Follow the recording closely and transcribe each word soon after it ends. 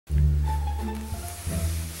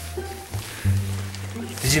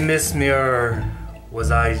Did you miss me, or was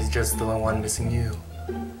I just the one missing you?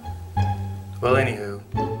 Well, anywho,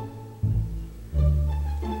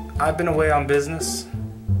 I've been away on business.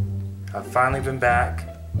 I've finally been back,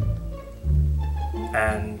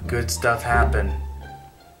 and good stuff happened.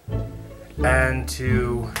 And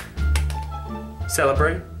to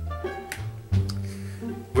celebrate,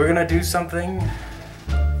 we're gonna do something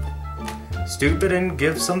stupid and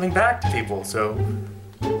give something back to people. So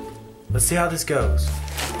let's see how this goes.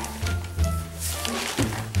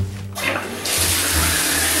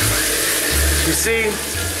 You see,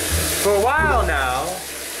 for a while now,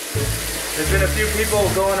 there's been a few people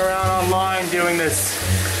going around online doing this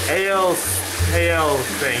ALS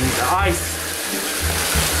thing, the ice.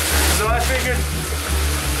 So I figured,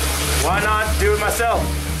 why not do it myself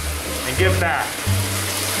and give back?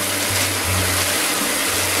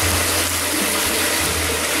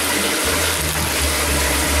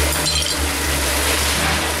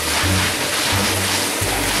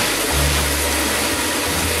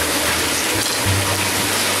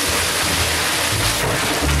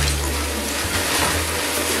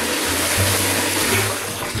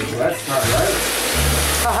 That's not right.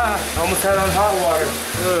 Haha, almost had on hot water.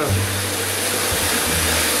 Ugh.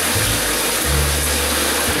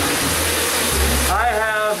 I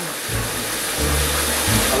have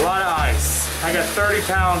a lot of ice. I got 30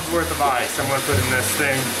 pounds worth of ice I'm gonna put in this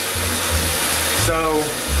thing. So,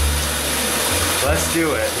 let's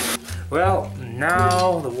do it. Well,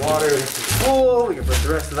 now the water is full, we can put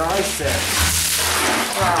the rest of the ice in.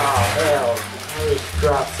 Oh, hell. I just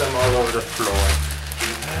dropped some all over the floor.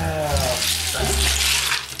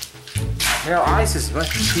 You know, ice is much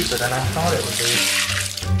cheaper than I thought it would be.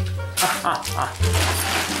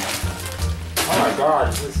 Oh my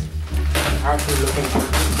god, this is actually looking cold.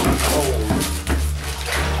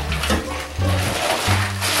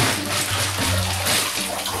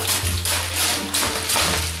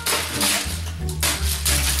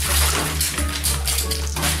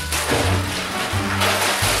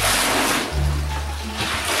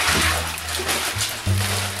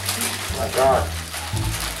 Oh my god.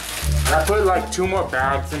 I put like 2 more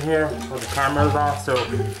bags in here for the cameras off, so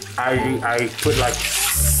I put like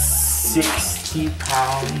 60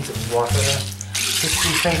 pounds of water, 60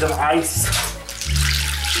 things of ice.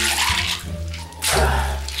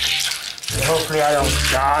 So hopefully I don't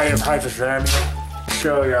die of hypothermia.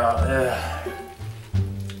 Show y'all.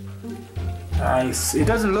 Ice. It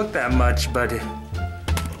doesn't look that much, but it's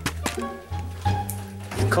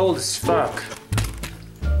cold as fuck.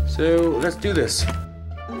 So let's do this.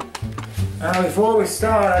 Before we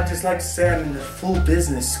start, I'd just like to say I'm in the full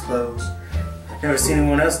business clothes. I've never seen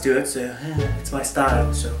anyone else do it, so it's my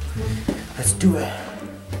style, so let's do it.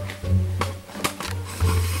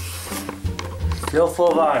 Still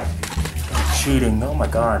full of ice. Cheating, oh my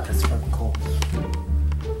god, that's fucking cold.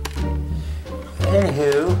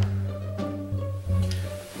 Anywho,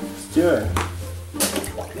 let's do it.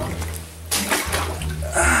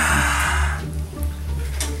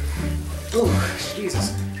 Ooh,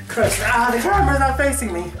 Jesus Christ. The camera's not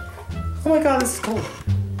facing me. Oh my god, this is cold.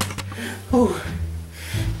 Ooh.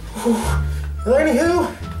 Ooh. Well,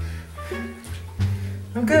 anywho,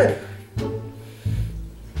 I'm good.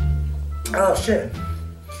 Oh shit.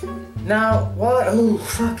 Now, what? Ooh,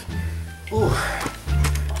 fuck. Ooh.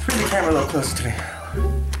 Bring the camera a little closer to me.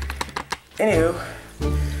 Anywho,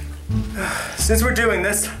 since we're doing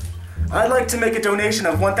this, I'd like to make a donation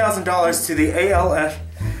of $1,000 to the ALS.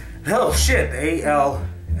 Oh shit,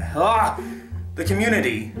 the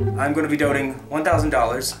community. I'm going to be donating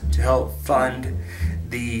 $1,000 to help fund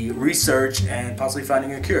the research and possibly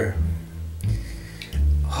finding a cure.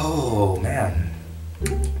 Oh man.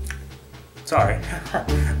 Sorry.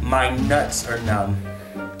 My nuts are numb.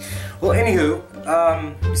 Well, anywho,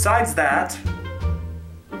 besides that,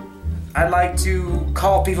 I'd like to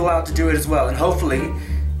call people out to do it as well, and hopefully,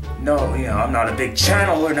 no, you know, I'm not a big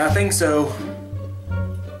channel or nothing, so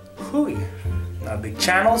not a big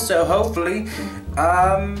channel, so hopefully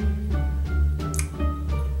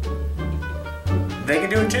they can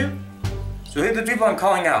do it too. So here are the people I'm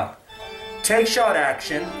calling out: Take Shot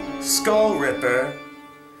Action, Skull Ripper,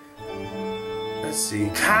 let's see,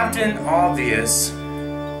 Captain Obvious,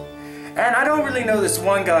 and I don't really know this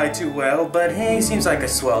one guy too well, but he seems like a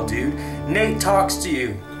swell dude. Nate Talks to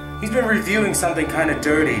You. He's been reviewing something kind of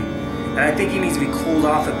dirty, and I think he needs to be cooled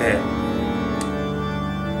off a bit.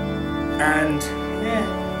 And, yeah.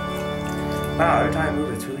 Wow, every time I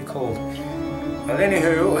move it's really cold. But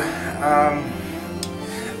anywho,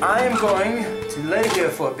 I am going to lay here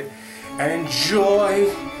for a bit and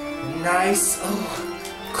enjoy nice,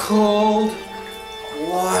 cold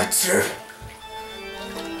water.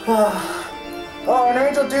 Oh, an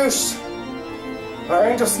angel douche. Or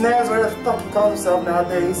angel snares, whatever the fuck he calls himself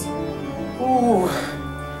nowadays. Ooh,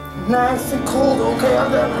 nice and cold. Okay,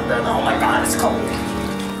 I'm done.